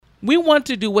We want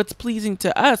to do what's pleasing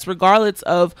to us, regardless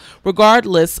of,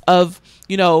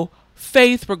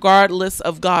 faith, regardless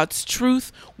of God's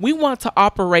truth. We want to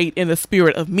operate in the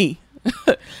spirit of me.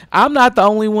 I'm not the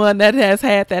only one that has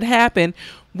had that happen.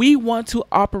 We want to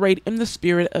operate in the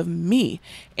spirit of me.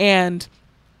 And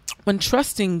when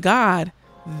trusting God,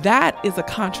 that is a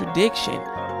contradiction.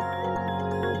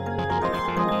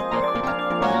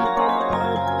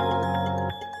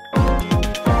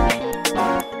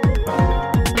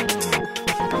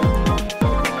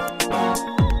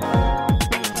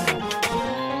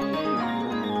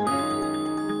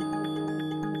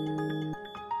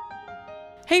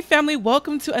 Hey family,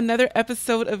 welcome to another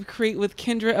episode of Create with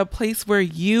Kendra, a place where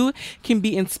you can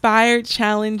be inspired,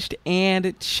 challenged,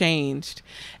 and changed.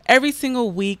 Every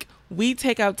single week, we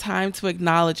take out time to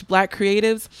acknowledge Black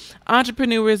creatives,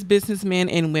 entrepreneurs, businessmen,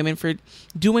 and women for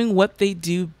doing what they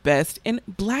do best in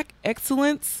Black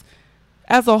excellence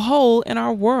as a whole in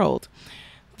our world.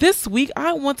 This week,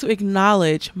 I want to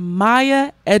acknowledge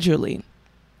Maya Edgerly.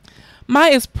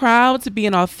 Maya is proud to be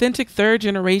an authentic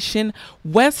third-generation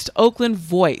West Oakland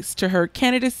voice to her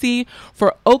candidacy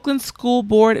for Oakland School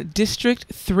Board District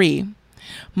 3.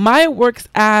 Maya works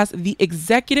as the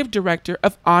executive director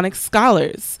of Onyx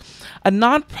Scholars, a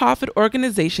nonprofit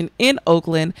organization in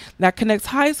Oakland that connects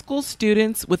high school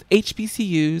students with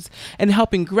HBCUs and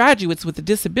helping graduates with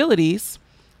disabilities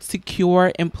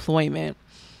secure employment.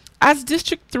 As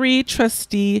District 3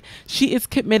 trustee, she is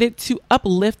committed to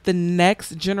uplift the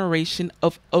next generation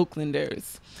of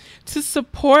Oaklanders. To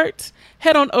support,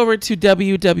 head on over to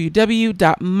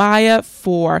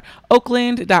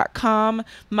www.maya4oakland.com.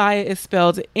 Maya is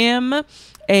spelled M-A-I-Y-A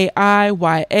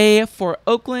for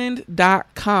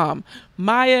Oakland.com.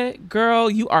 Maya, girl,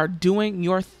 you are doing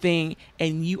your thing,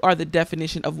 and you are the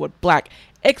definition of what Black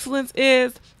excellence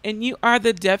is, and you are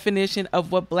the definition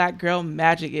of what Black girl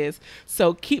magic is.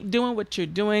 So keep doing what you're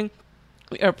doing.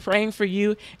 We are praying for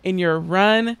you in your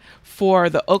run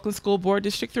for the Oakland School Board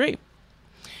District 3.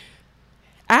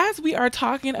 As we are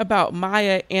talking about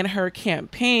Maya and her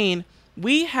campaign,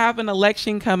 we have an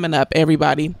election coming up,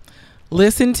 everybody.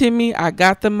 Listen to me. I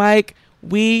got the mic.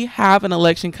 We have an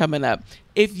election coming up.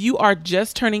 If you are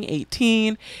just turning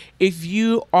 18, if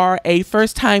you are a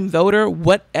first-time voter,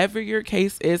 whatever your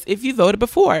case is, if you voted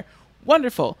before,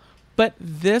 wonderful. But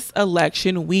this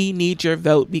election, we need your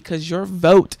vote because your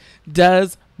vote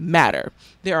does matter.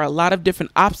 There are a lot of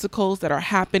different obstacles that are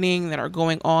happening, that are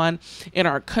going on in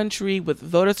our country with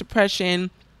voter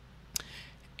suppression.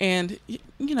 And,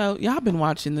 y'all been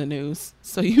watching the news,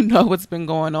 so you know what's been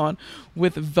going on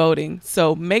with voting.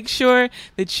 So make sure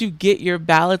that you get your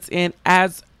ballots in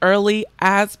as early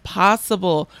as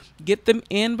possible. Get them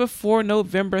in before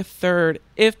November 3rd,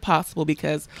 if possible,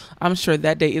 because I'm sure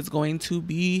that day is going to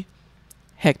be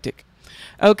hectic.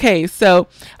 Okay, so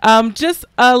just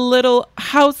a little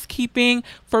housekeeping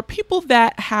for people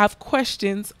that have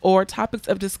questions or topics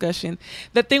of discussion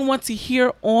that they want to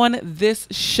hear on this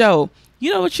show.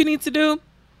 You know what you need to do?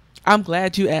 I'm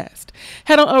glad you asked.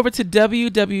 Head on over to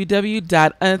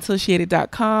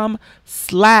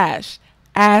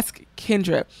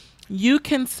www.unassociated.com/askKendra. You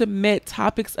can submit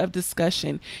topics of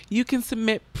discussion. You can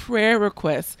submit prayer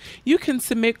requests. You can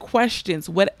submit questions,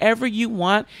 whatever you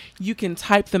want. You can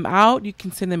type them out. You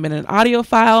can send them in an audio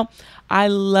file. I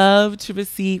love to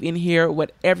receive and hear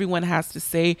what everyone has to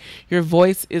say. Your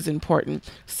voice is important.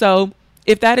 So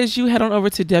if that is you, head on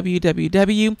over to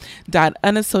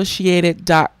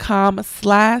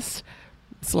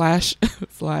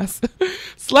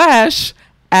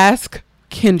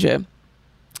www.unassociated.com/askKendra.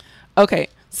 Okay,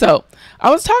 so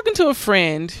I was talking to a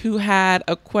friend who had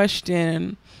a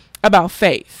question about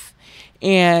faith,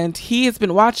 and he has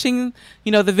been watching,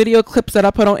 the video clips that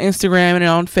I put on Instagram and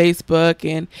on Facebook,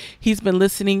 and he's been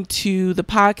listening to the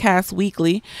podcast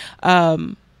weekly,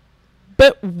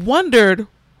 but wondered,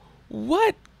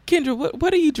 Kendra,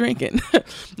 what are you drinking?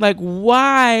 Like,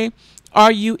 why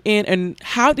are you and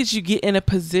how did you get in a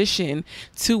position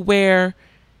to where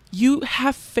you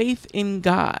have faith in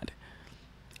God?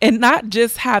 And not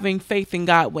just having faith in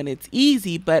God when it's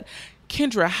easy, but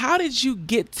Kendra, how did you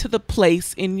get to the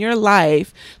place in your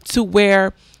life to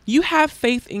where you have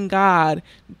faith in God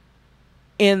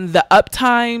in the up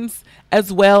times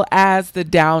as well as the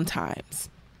down times?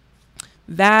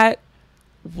 That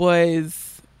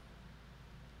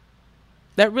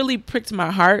really pricked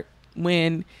my heart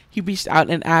when he reached out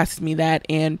and asked me that.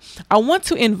 And I want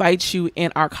to invite you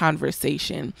in our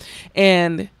conversation.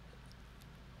 And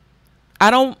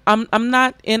I'm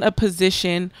not in a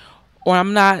position, or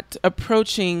I'm not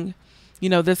approaching,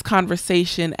 this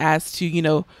conversation as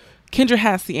to, Kendra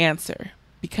has the answer.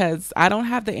 because I don't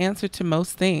have the answer to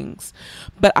most things.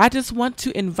 But I just want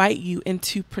to invite you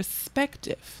into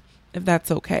perspective, if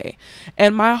that's okay.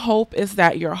 And my hope is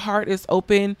that your heart is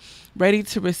open, ready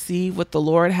to receive what the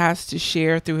Lord has to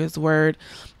share through his word.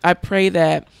 I pray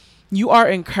that you are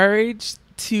encouraged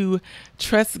to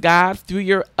trust God through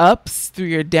your ups, through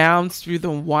your downs, through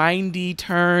the windy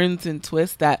turns and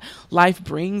twists that life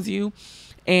brings you,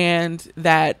 and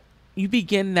that you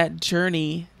begin that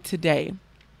journey today.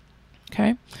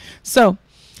 Okay? So,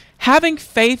 having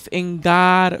faith in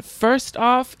God, first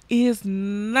off, is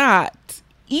not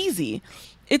easy.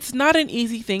 It's not an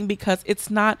easy thing because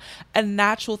it's not a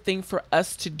natural thing for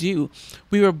us to do.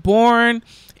 We were born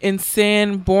in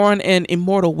sin, born in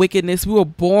immortal wickedness. We were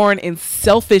born in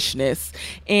selfishness.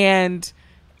 And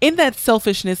in that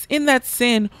selfishness, in that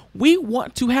sin, we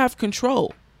want to have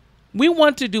control. We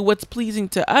want to do what's pleasing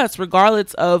to us,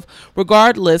 regardless of,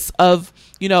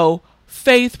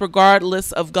 faith,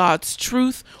 regardless of God's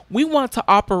truth. We want to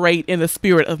operate in the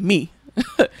spirit of me.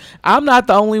 I'm not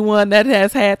the only one that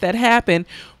has had that happen.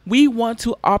 We want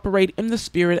to operate in the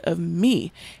spirit of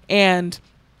me. And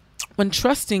when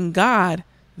trusting God,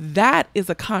 that is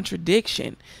a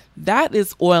contradiction. That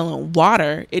is oil and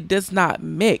water. It does not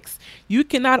mix. You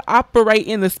cannot operate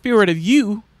in the spirit of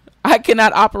you. I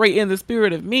cannot operate in the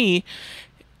spirit of me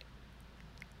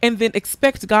and then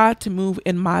expect God to move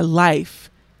in my life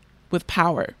with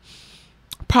power.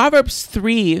 Proverbs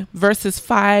 3 verses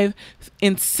 5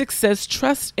 and 6 says,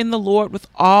 trust in the Lord with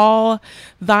all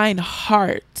thine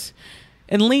heart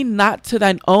and lean not to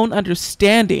thine own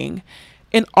understanding.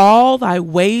 In all thy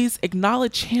ways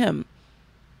acknowledge him,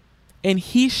 and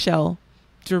he shall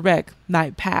direct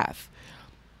thy path.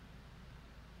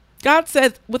 God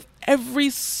says with every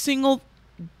single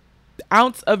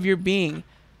ounce of your being,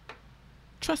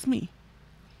 trust me.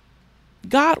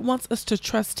 God wants us to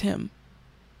trust him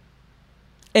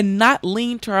and not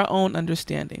lean to our own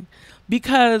understanding,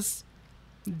 because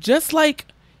just like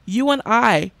you and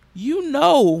I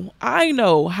know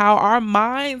how our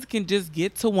minds can just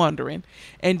get to wondering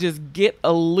and just get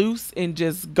loose and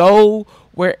just go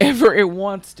wherever it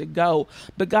wants to go.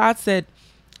 But God said,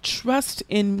 trust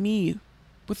in me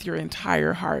with your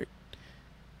entire heart.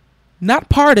 Not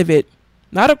part of it,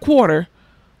 not a quarter,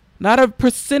 not a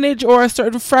percentage or a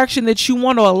certain fraction that you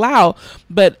want to allow,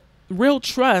 but real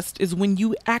trust is when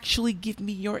you actually give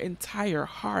me your entire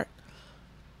heart.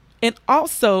 And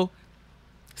also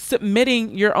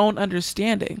submitting your own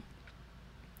understanding.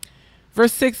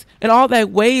 Verse 6, in all thy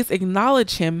ways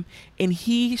acknowledge him, and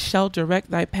he shall direct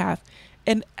thy path.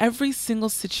 In every single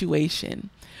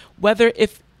situation, whether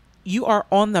if you are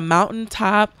on the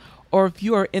mountaintop or if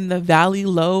you are in the valley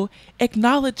low,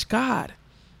 acknowledge God.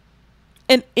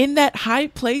 And in that high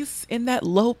place, in that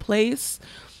low place,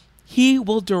 he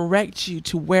will direct you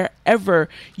to wherever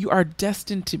you are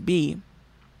destined to be.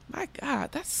 My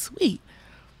God, that's sweet.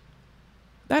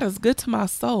 That is good to my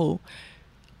soul.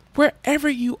 Wherever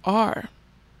you are,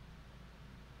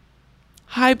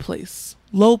 high place,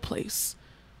 low place,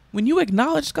 when you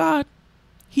acknowledge God,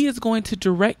 he is going to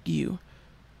direct you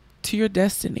to your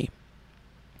destiny.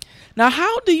 Now,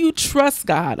 how do you trust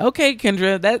God? Okay,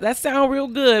 Kendra, that sounds real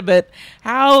good, but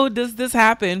how does this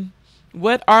happen?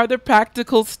 What are the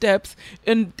practical steps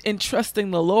in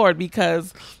trusting the Lord?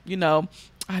 Because,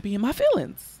 I be in my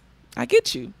feelings. I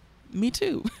get you. Me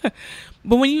too.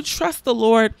 But when you trust the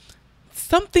Lord,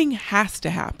 something has to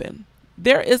happen.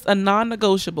 There is a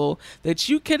non-negotiable that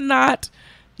you cannot,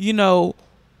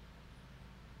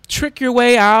 trick your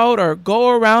way out or go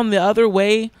around the other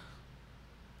way.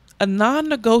 A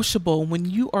non-negotiable when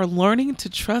you are learning to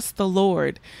trust the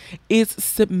Lord is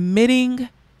submitting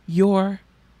your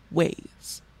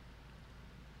ways.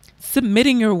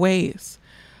 Submitting your ways.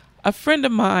 A friend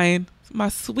of mine, my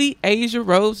sweet Asia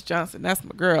Rose Johnson, that's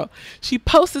my girl, she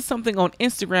posted something on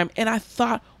Instagram and I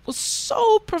thought was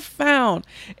so profound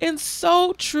and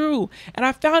so true. And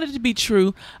I found it to be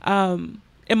true in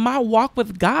my walk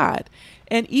with God.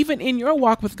 And even in your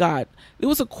walk with God, there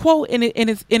was a quote and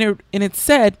it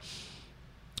said,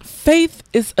 faith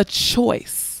is a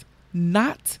choice,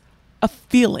 not a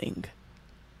feeling.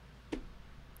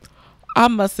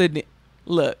 I'm going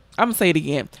to say it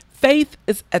again. Faith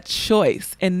is a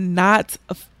choice and not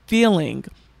a feeling.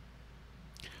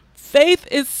 Faith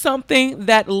is something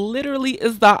that literally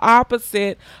is the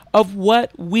opposite of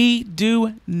what we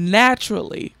do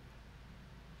naturally.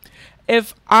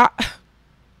 I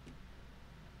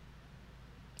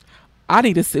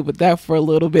need to sit with that for a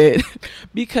little bit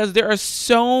because there are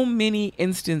so many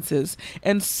instances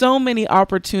and so many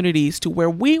opportunities to where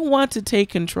we want to take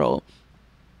control.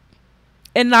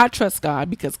 and not trust God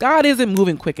because God isn't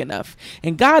moving quick enough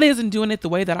and God isn't doing it the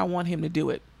way that I want him to do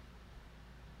it.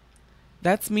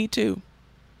 That's me too.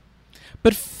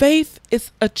 But faith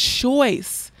is a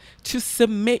choice to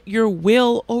submit your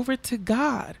will over to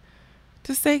God.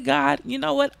 To say, God, you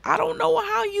know what? I don't know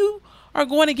how you are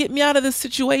going to get me out of this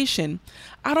situation.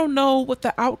 I don't know what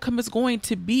the outcome is going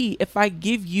to be if I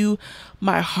give you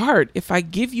my heart, if I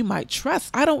give you my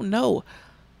trust. I don't know.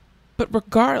 But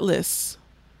regardless,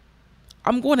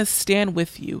 I'm going to stand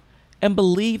with you and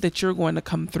believe that you're going to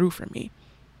come through for me.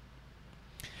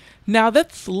 Now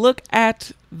let's look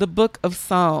at the book of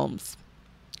Psalms.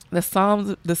 The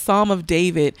Psalm of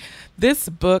David. This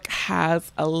book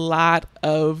has a lot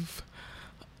of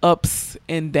ups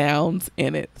and downs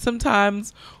in it.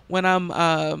 Sometimes when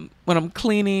I'm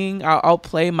cleaning, I'll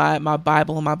play my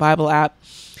Bible on my Bible app,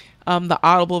 the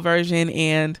Audible version,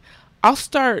 and I'll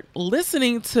start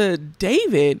listening to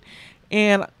David.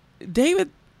 And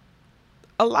David,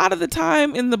 a lot of the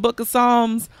time in the book of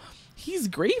Psalms, he's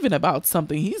grieving about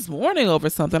something. He's mourning over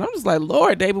something. I'm just like,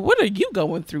 Lord, David, what are you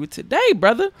going through today,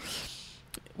 brother?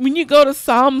 When you go to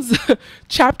Psalms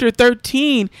chapter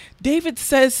 13, David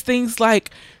says things like,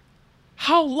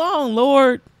 how long,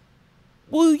 Lord,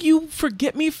 will you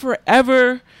forget me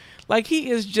forever? Like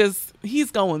he's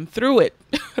going through it.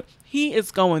 He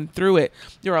is going through it.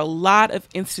 There are a lot of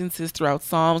instances throughout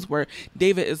Psalms where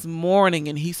David is mourning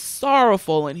and he's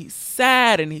sorrowful and he's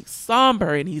sad and he's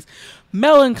somber and he's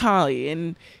melancholy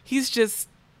and he's just,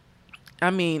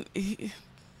 poor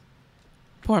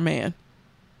man.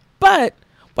 But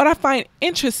what I find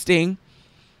interesting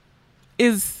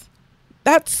is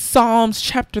that's Psalms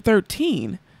chapter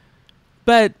 13.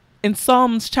 But in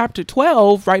Psalms chapter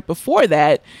 12, right before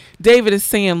that, David is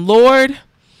saying,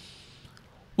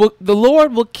 the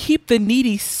Lord will keep the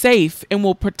needy safe and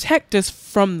will protect us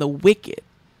from the wicked.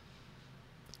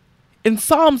 In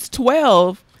Psalms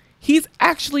 12, he's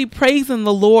actually praising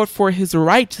the Lord for his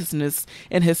righteousness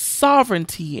and his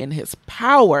sovereignty and his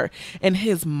power and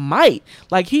his might.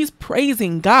 Like he's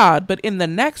praising God. But in the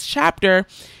next chapter,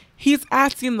 he's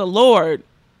asking the Lord,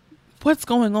 what's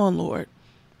going on, Lord?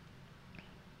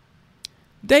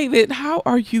 David, how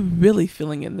are you really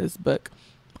feeling in this book?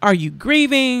 Are you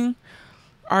grieving?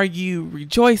 Are you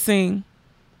rejoicing?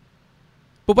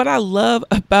 But what I love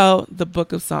about the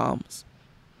book of Psalms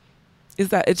is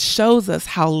that it shows us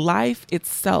how life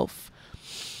itself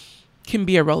can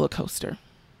be a roller coaster.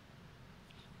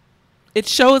 It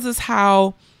shows us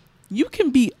how you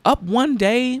can be up one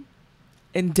day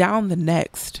and down the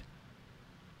next.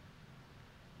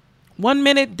 One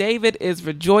minute, David is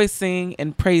rejoicing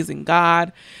and praising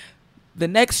God. The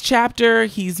next chapter,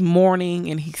 he's mourning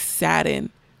and he's saddened.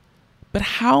 But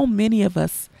how many of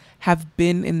us have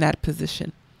been in that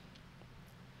position?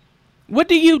 What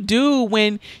do you do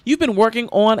when you've been working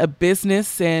on a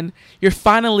business and you're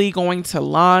finally going to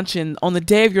launch, and on the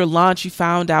day of your launch, you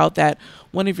found out that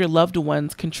one of your loved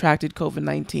ones contracted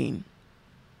COVID-19?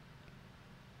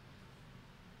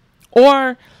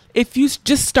 Or if you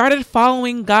just started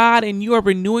following God and you are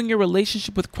renewing your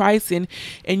relationship with Christ and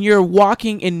you're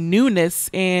walking in newness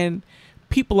and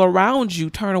people around you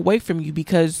turn away from you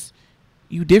because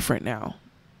you different now.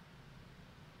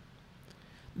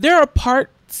 There are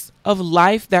parts of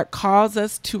life that cause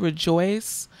us to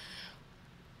rejoice.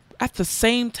 At the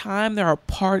same time, there are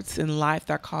parts in life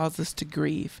that cause us to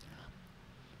grieve.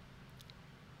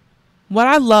 What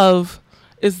I love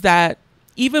is that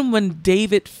even when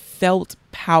David felt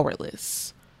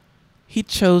powerless, he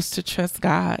chose to trust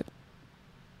God.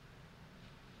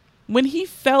 When he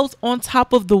felt on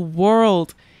top of the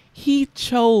world, he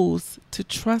chose to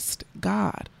trust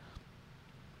God.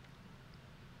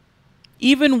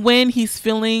 Even when he's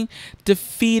feeling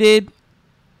defeated,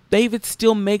 David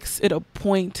still makes it a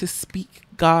point to speak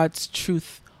God's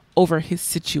truth over his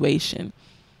situation.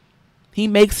 He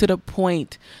makes it a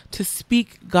point to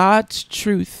speak God's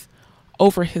truth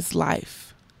over his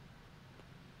life.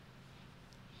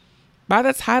 By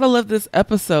the title of this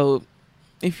episode,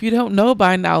 if you don't know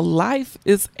by now, life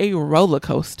is a roller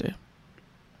coaster.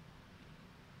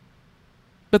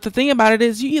 But the thing about it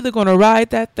is, you're either going to ride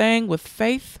that thing with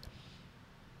faith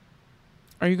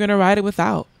or you're going to ride it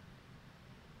without.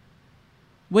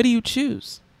 What do you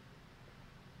choose?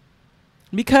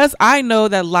 Because I know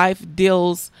that life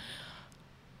deals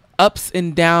ups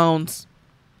and downs,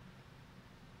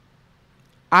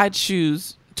 I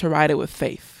choose to ride it with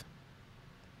faith.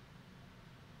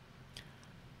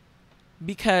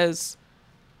 Because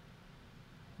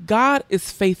God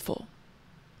is faithful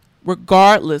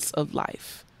regardless of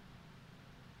life.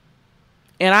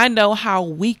 And I know how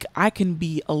weak I can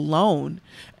be alone.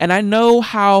 And I know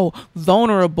how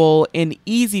vulnerable and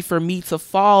easy for me to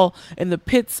fall in the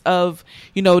pits of,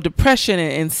 depression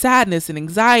and sadness and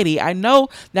anxiety. I know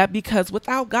that because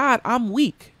without God, I'm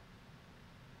weak.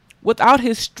 Without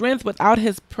his strength, without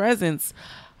his presence,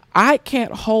 I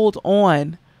can't hold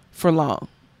on for long.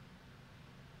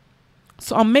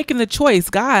 So I'm making the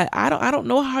choice. God, I don't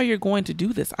know how you're going to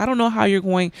do this. I don't know how you're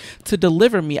going to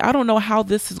deliver me. I don't know how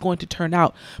this is going to turn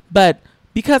out. But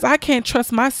because I can't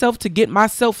trust myself to get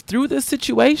myself through this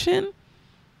situation,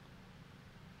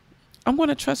 I'm going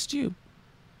to trust you.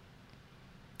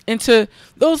 And to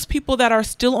those people that are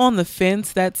still on the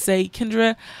fence that say,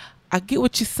 Kendra, I get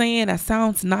what you're saying. That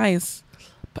sounds nice,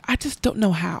 but I just don't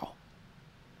know how.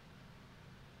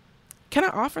 Can I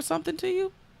offer something to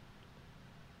you?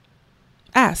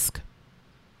 Ask.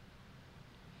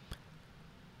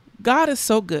 God is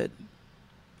so good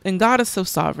and God is so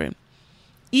sovereign.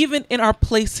 Even in our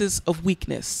places of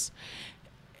weakness,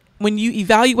 when you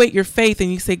evaluate your faith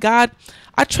and you say, God,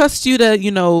 I trust you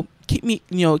to,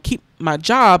 keep my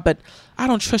job, but I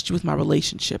don't trust you with my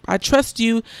relationship. I trust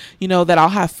you, that I'll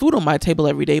have food on my table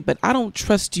every day, but I don't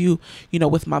trust you,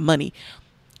 with my money.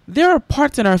 There are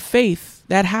parts in our faith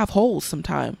that have holes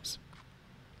sometimes.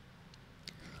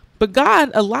 But God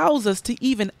allows us to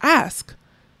even ask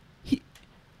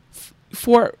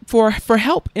for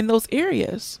help in those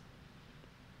areas.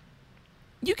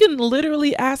 You can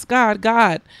literally ask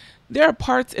God, there are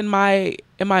parts in my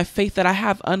faith that I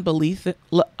have unbelief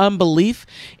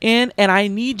in, and I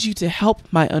need you to help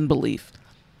my unbelief.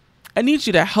 I need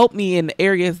you to help me in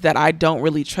areas that I don't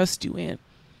really trust you in.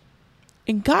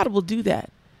 And God will do that.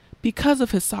 Because of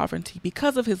his sovereignty,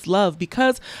 because of his love,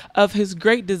 because of his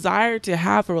great desire to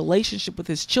have a relationship with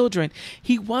his children,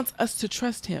 he wants us to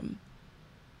trust him.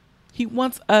 He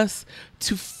wants us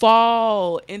to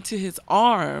fall into his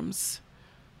arms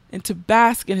and to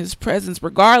bask in his presence,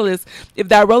 regardless if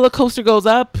that roller coaster goes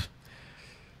up.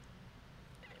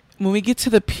 When we get to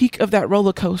the peak of that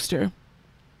roller coaster,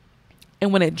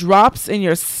 and when it drops and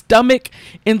your stomach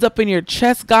ends up in your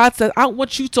chest, God says, I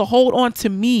want you to hold on to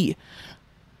me.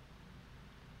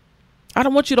 I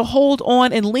don't want you to hold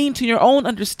on and lean to your own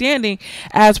understanding,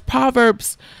 as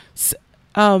Proverbs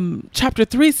chapter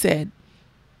 3 said.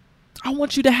 I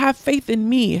want you to have faith in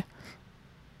me.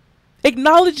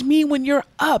 Acknowledge me when you're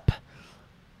up.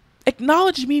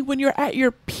 Acknowledge me when you're at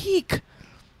your peak.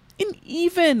 And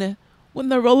even when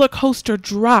the roller coaster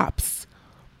drops,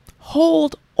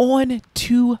 hold on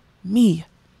to me.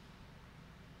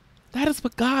 That is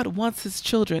what God wants his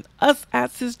children, us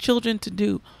as his children, to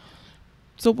do.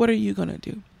 So what are you going to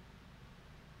do?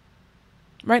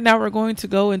 Right now, we're going to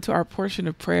go into our portion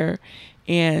of prayer,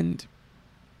 and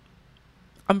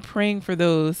I'm praying for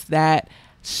those that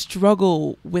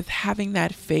struggle with having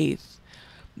that faith,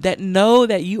 that know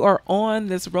that you are on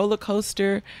this roller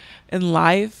coaster in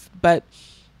life, but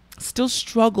still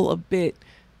struggle a bit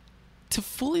to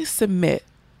fully submit,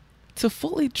 to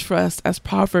fully trust, as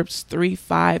Proverbs 3,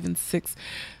 5, and 6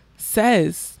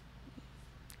 says.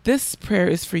 This prayer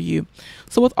is for you.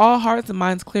 So with all hearts and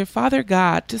minds clear, Father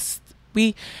God,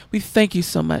 we thank you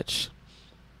so much.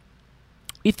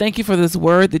 We thank you for this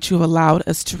word that you have allowed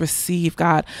us to receive,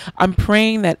 God. I'm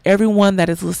praying that everyone that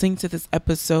is listening to this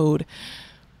episode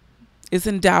is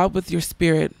endowed with your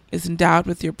spirit, is endowed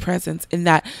with your presence, and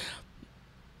that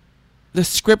the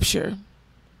scripture,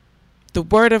 the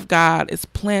word of God, is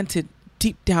planted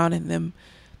deep down in them,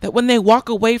 that when they walk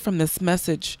away from this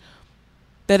message,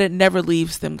 that it never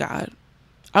leaves them, God.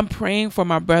 I'm praying for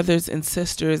my brothers and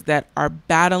sisters that are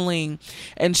battling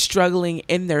and struggling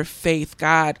in their faith,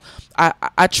 God.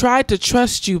 I tried to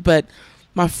trust you, but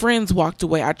my friends walked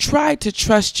away. I tried to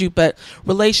trust you, but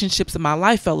relationships in my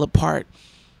life fell apart.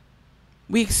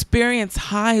 We experience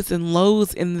highs and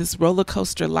lows in this roller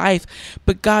coaster life,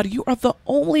 but God, you are the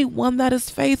only one that is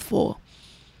faithful.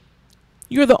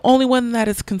 You're the only one that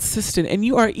is consistent, and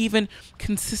you are even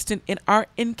consistent in our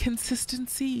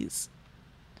inconsistencies.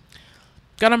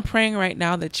 God, I'm praying right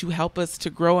now that you help us to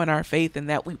grow in our faith and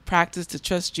that we practice to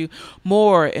trust you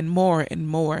more and more and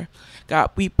more. God,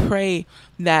 we pray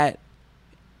that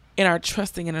in our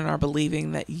trusting and in our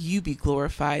believing that you be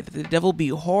glorified, that the devil be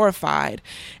horrified,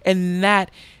 and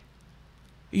that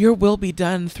your will be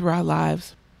done through our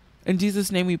lives. In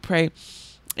Jesus' name we pray.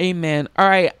 Amen. All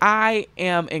right. I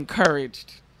am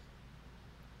encouraged.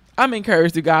 I'm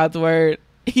encouraged through God's word.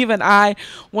 Even I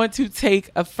want to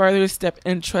take a further step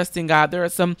in trusting God. There are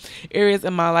some areas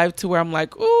in my life to where I'm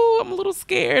like, oh, I'm a little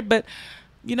scared, but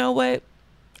you know what?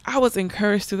 I was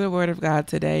encouraged through the word of God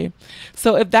today.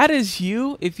 So if that is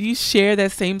you, if you share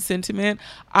that same sentiment,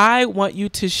 I want you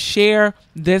to share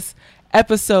this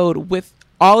episode with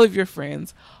all of your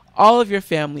friends, all of your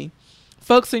family,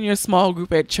 folks in your small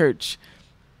group at church,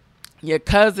 your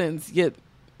cousins,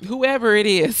 whoever it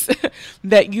is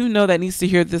that you know that needs to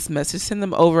hear this message. Send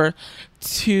them over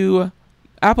to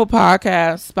Apple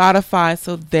Podcasts, Spotify,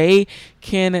 so they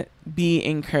can be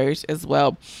encouraged as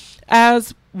well.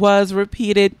 As was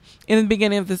repeated in the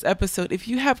beginning of this episode, if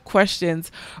you have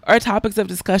questions or topics of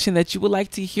discussion that you would like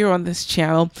to hear on this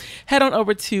channel, head on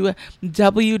over to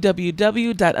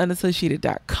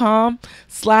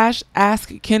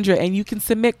www.unassociated.com/ask-Kendra, and you can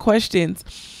submit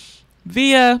questions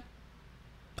via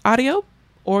audio,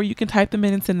 or you can type them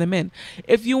in and send them in.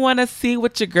 If you want to see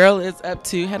what your girl is up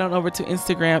to, head on over to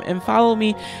Instagram and follow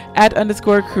me at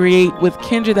 _create with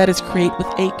Kendra. That is create with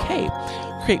a K.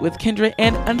 Create with Kendra.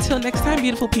 And until next time,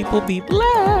 beautiful people, be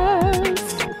blessed.